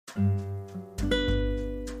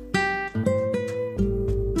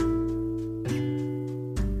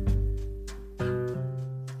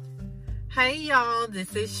Hey y'all,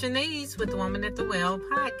 this is Shanice with the Woman at the Well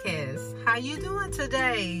podcast. How you doing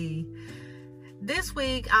today? This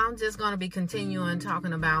week I'm just going to be continuing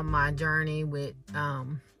talking about my journey with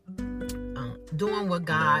doing what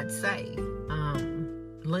God say,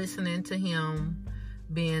 listening to Him,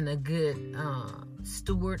 being a good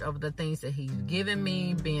steward of the things that He's given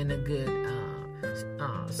me, being a good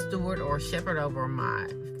steward or shepherd over my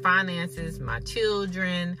finances, my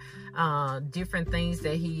children, different things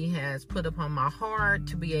that He has put upon my heart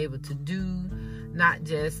to be able to do. Not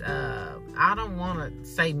just I don't want to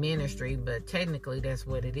say ministry, but technically that's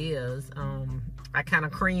what it is. I kind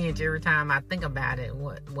of cringe every time I think about it,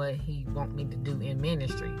 what He want me to do in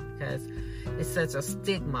ministry, because it's such a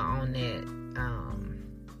stigma on that.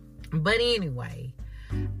 But anyway,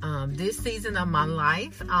 this season of my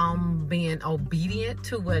life, I'm being obedient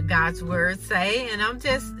to what God's word say, and I'm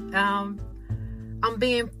just I'm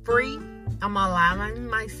being free. I'm allowing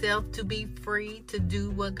myself to be free to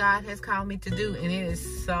do what God has called me to do, and it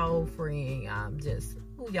is so freeing.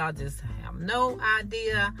 Y'all just have no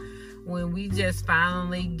idea when we just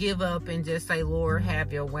finally give up and just say, Lord,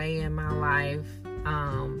 have your way in my life.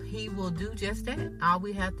 He will do just that. All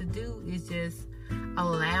we have to do is just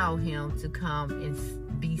allow Him to come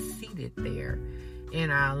and be seated there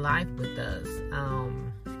in our life with us.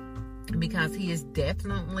 Because He is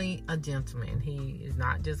definitely a gentleman. He is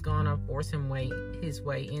not just going to force his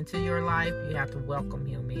way into your life. You have to welcome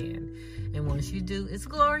Him in. And once you do, it's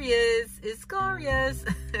glorious. It's glorious.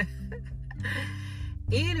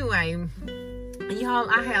 Anyway, y'all,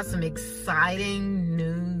 I have some exciting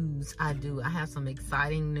news. I have some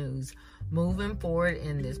exciting news. Moving forward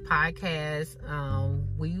in this podcast,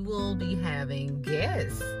 we will be having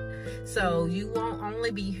guests. So you won't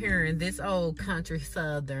only be hearing this old country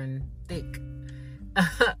southern thick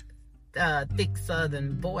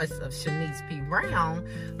southern voice of Shanice P. Brown,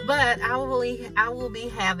 but I will be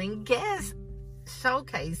having guests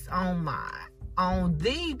showcase on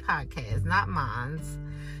the podcast, not mine's.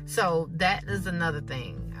 So that is another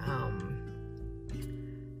thing.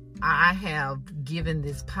 I have given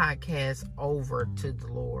this podcast over to the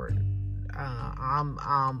Lord.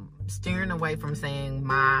 I'm steering away from saying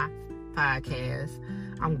my podcast.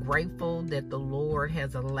 I'm grateful that the Lord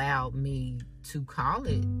has allowed me to call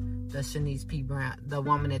it the Shanice P. Brown, the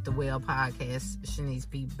Woman at the Well podcast, Shanice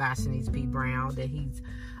P. by Shanice P. Brown, that He's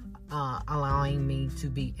allowing me to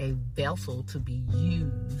be a vessel to be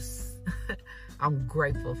used. I'm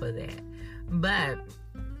grateful for that. But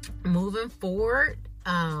moving forward,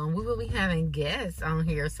 we will be having guests on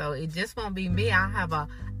here, so it just won't be me. I'll have a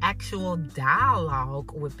actual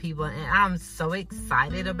dialogue with people, and I'm so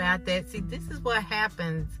excited about that. See, this is what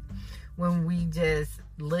happens when we just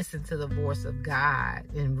listen to the voice of God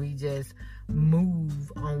and we just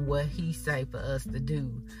move on what He say for us to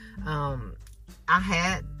do. I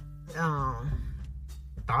had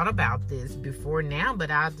thought about this before now, but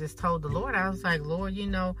I just told the Lord, I was like, Lord,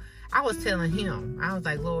 I was telling Him, I was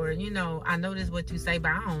like, Lord, I know this is what you say,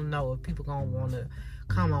 but I don't know if people gonna want to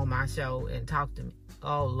come on my show and talk to me.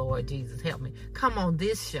 Oh, Lord Jesus, help me. Come on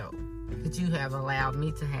this show that you have allowed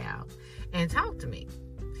me to have and talk to me.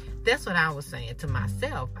 That's what I was saying to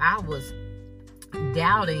myself. I was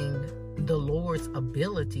doubting the Lord's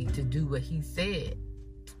ability to do what He said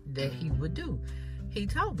that He would do. He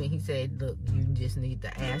told me, He said, look, you just need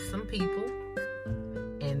to ask some people,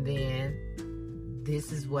 and then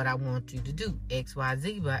this is what I want you to do, X, Y,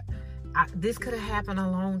 Z. But this could have happened a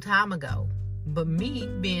long time ago. But me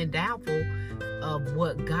being doubtful of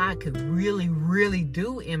what God could really, really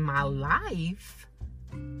do in my life,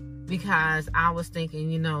 because I was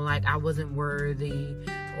thinking, like I wasn't worthy,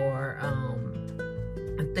 or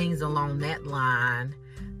things along that line,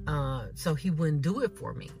 so He wouldn't do it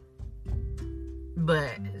for me.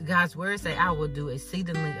 But God's word say, I will do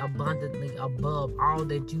exceedingly abundantly above all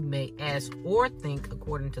that you may ask or think,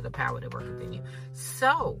 according to the power that worketh in you.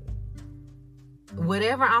 So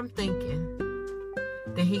whatever I'm thinking,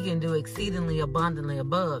 then He can do exceedingly abundantly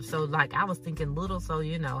above. So like I was thinking little, so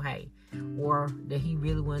hey, or that He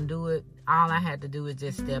really wouldn't do it. All I had to do is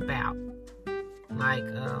just step out, like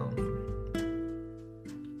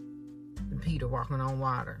Peter walking on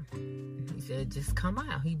water. He said, just come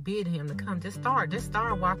out. He bid him to come. Just start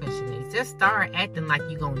walking, Shanice. Just start acting like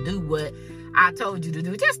you're gonna do what I told you to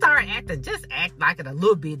do. Just start acting. Just act like it a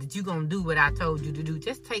little bit that you're gonna do what I told you to do.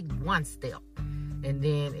 Just take one step, and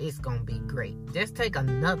then it's gonna be great. Just take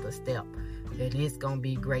another step, and it's gonna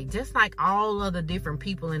be great. Just like all of the different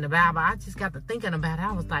people in the Bible, I just got to thinking about it.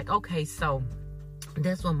 I was like, okay, so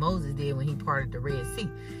That's what Moses did when he parted the Red Sea.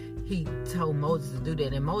 He told Moses to do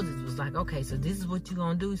that, and Moses was like, okay, so this is what you're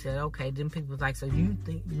going to do. He said, okay. Then people was like, so you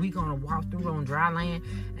think we going to walk through on dry land?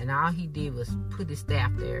 And all he did was put his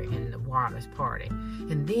staff there, and the waters parted.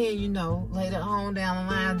 And then, later on down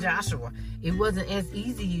the line, Joshua, it wasn't as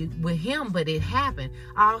easy with him, but it happened.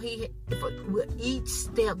 With each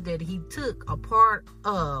step that he took, a part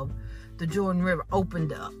of the Jordan River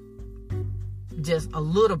opened up just a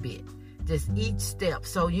little bit. Just each step.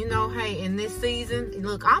 So, hey, in this season,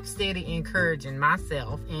 look, I'm steady encouraging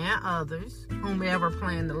myself and others, whomever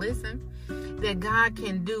plan to listen, that God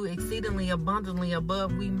can do exceedingly abundantly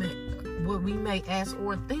above what we may ask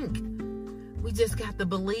or think. We just got to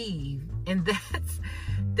believe. And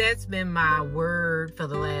that's been my word for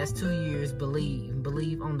the last 2 years.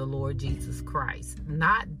 Believe on the Lord Jesus Christ.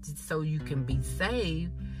 Not so you can be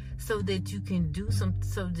saved, so that you can do so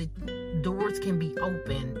that doors can be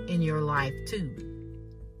open in your life too.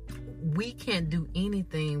 We can't do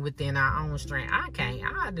anything within our own strength. I can't.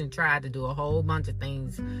 I done tried to do a whole bunch of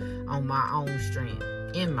things on my own strength,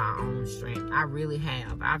 in my own strength. I really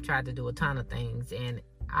have. I've tried to do a ton of things, and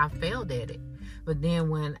I failed at it. But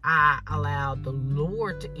then when I allowed the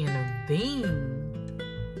Lord to intervene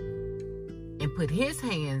and put his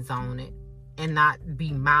hands on it, and not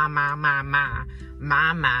be my.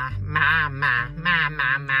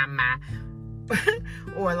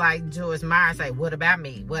 Or like Joyce Meyer say, what about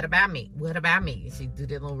me? What about me? What about me? She do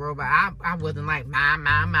that little robot. I wasn't like my.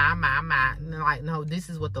 Like, no, this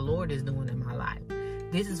is what the Lord is doing in my life.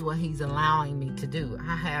 This is what he's allowing me to do.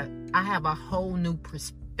 I have a whole new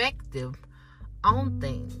perspective on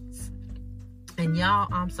things. And y'all,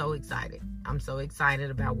 I'm so excited. I'm so excited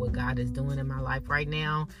about what God is doing in my life right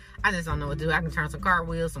now. I just don't know what to do. I can turn some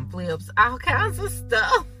cartwheels, some flips, all kinds of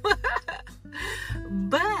stuff.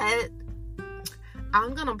 But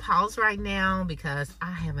I'm going to pause right now because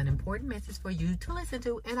I have an important message for you to listen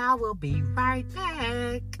to, and I will be right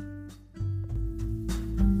back.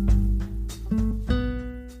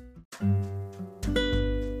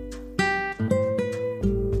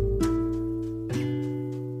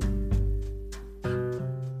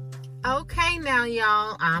 Okay, now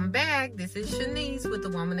y'all, I'm back. This is Shanice with the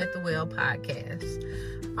Woman at the Well podcast.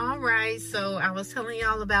 All right, so I was telling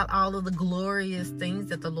y'all about all of the glorious things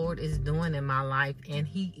that the Lord is doing in my life, and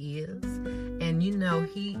he is. And he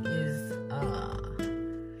is,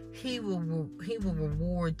 he will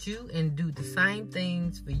reward you and do the same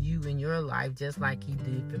things for you in your life, just like he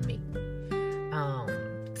did for me.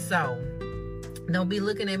 So don't be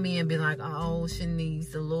looking at me and be like, oh,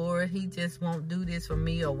 Shanice, the Lord, he just won't do this for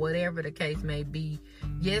me, or whatever the case may be.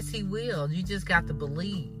 Yes, he will. You just got to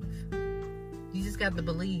believe. You just got to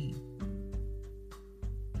believe.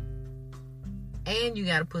 And you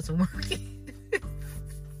got to put some work in.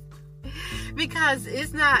 Because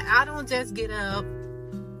it's not, I don't just get up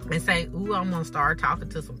and say, ooh, I'm going to start talking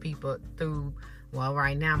to some people through, well,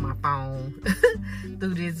 right now my phone,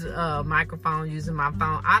 through this microphone, using my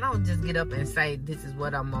phone. I don't just get up and say, this is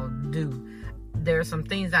what I'm going to do. There are some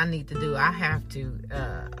things I need to do. I have to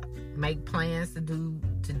make plans to do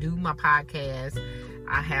my podcast.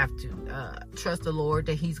 I have to trust the Lord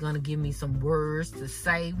that he's going to give me some words to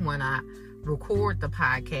say when I record the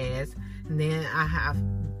podcast. And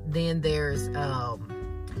then there's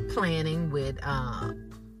planning with,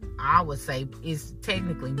 I would say it's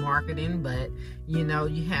technically marketing, but you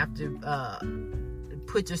have to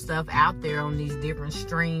put your stuff out there on these different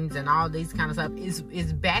streams and all these kind of stuff.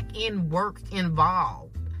 It's back end work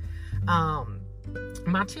involved.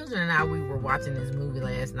 My children and I, we were watching this movie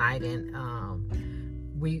last night, and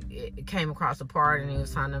we came across a part, and it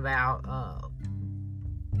was talking about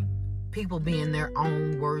people being their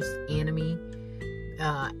own worst enemy.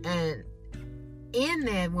 And in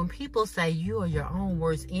that, when people say you are your own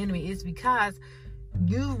worst enemy, it's because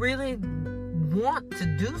you really want to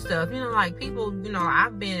do stuff. Like people,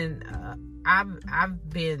 I've been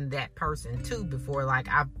that person too before. Like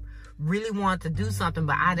I really wanted to do something,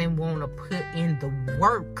 but I didn't want to put in the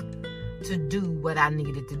work to do what I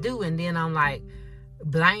needed to do. And then I'm like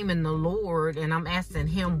blaming the Lord, and I'm asking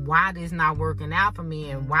him why this not working out for me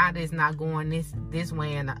and why this not going this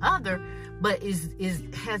way and the other. But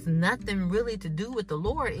it has nothing really to do with the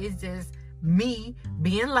Lord. It's just me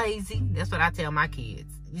being lazy. That's what I tell my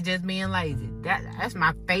kids. You're just being lazy. That's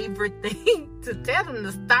my favorite thing, to tell them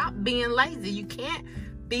to stop being lazy. You can't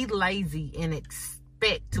be lazy and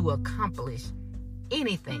expect to accomplish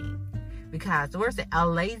anything, because the word said a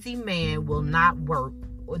lazy man will not work.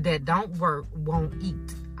 That don't work won't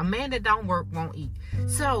eat. A man that don't work won't eat.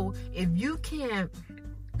 So if you can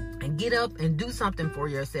get up and do something for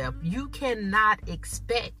yourself, you cannot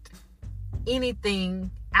expect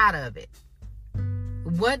anything out of it.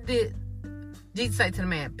 What did Jesus say to the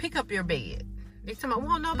man? Pick up your bed. They talking about,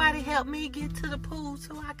 won't nobody help me get to the pool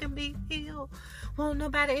so I can be healed?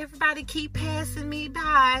 Everybody keep passing me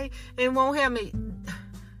by and won't help me.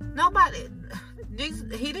 Nobody.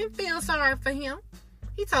 Jesus, he didn't feel sorry for him.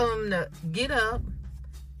 He told him to get up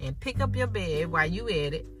and pick up your bed while you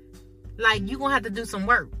at it. Like, you gonna have to do some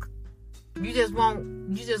work. You just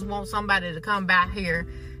want somebody to come back here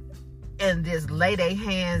and just lay their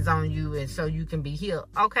hands on you and so you can be healed.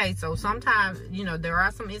 Okay, so sometimes, there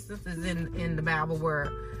are some instances in the Bible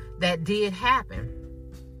where that did happen.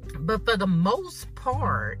 But for the most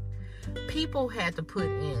part, people had to put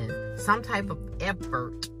in some type of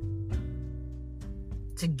effort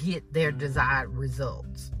to get their desired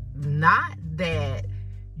results. Not that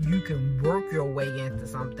you can work your way into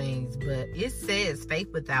some things, but it says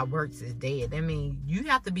faith without works is dead. I mean, you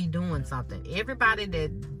have to be doing something. Everybody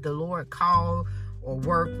that the Lord called or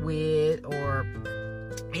worked with or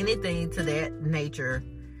anything to that nature,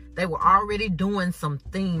 they were already doing some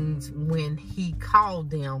things when he called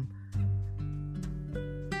them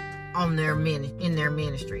in their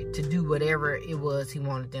ministry to do whatever it was he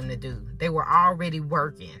wanted them to do. They were already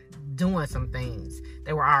working, doing some things.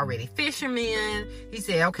 They were already fishermen. He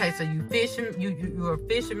said, okay, so you fishing, you're a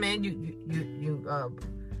fisherman, you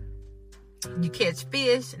catch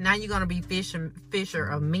fish, now you're gonna be fisher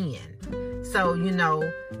of men. So,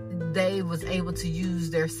 they was able to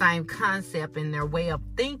use their same concept and their way of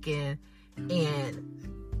thinking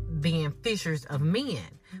and being fishers of men.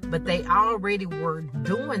 But they already were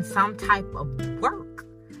doing some type of work.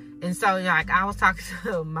 And so, I was talking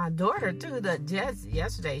to my daughter, too, just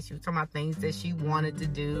yesterday. She was talking about things that she wanted to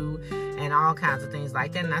do and all kinds of things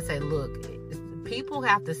like that. And I said, look, people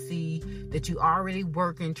have to see that you already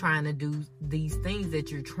working, trying to do these things that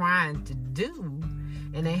you're trying to do.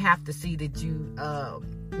 And they have to see that you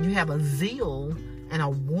have a zeal and a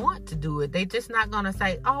want to do it. They're just not going to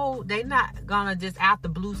say, they're not going to just out the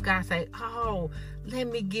blue sky say, let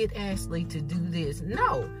me get Ashley to do this.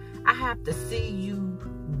 No, I have to see you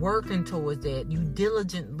working towards that. You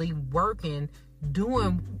diligently working,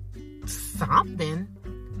 doing something.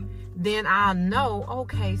 Then I'll know,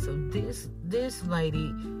 okay, so this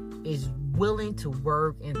lady is willing to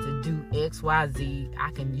work and to do XYZ.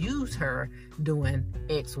 I can use her doing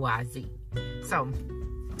XYZ. So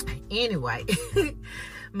anyway,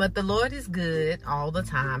 but the Lord is good all the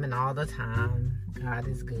time, and all the time God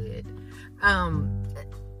is good.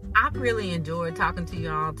 I've really enjoyed talking to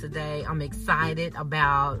y'all today. I'm excited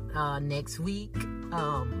about next week.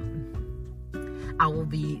 I will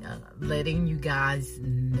be letting you guys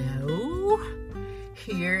know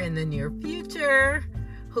here in the near future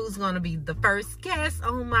who's going to be the first guest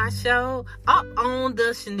on my show, up on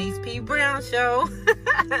the Shanice P. Brown Show.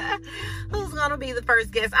 Who's going to be the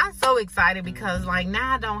first guest? I'm so excited because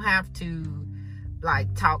now I don't have to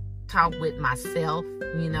talk with myself,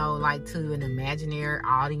 to an imaginary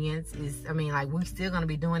audience. We're still going to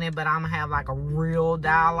be doing it, but I'm going to have a real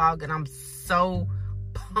dialogue, and I'm so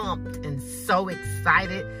pumped and so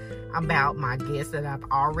excited about my guests that I've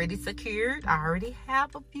already secured. I already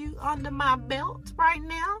have a few under my belt right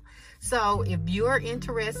now. So if you're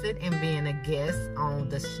interested in being a guest on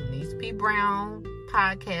the Shanice P. Brown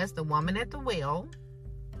podcast, The Woman at the Well,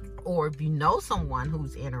 or if you know someone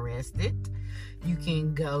who's interested, you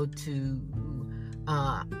can go to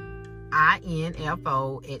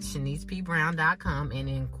info@shanicepbrown.com and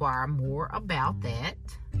inquire more about that.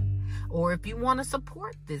 Or if you want to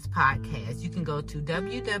support this podcast, you can go to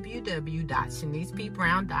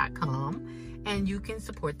www.shanicepbrown.com and you can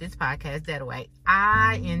support this podcast that way.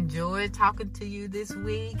 I enjoyed talking to you this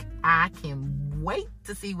week. I can wait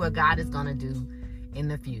to see what God is going to do in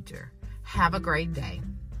the future. Have a great day.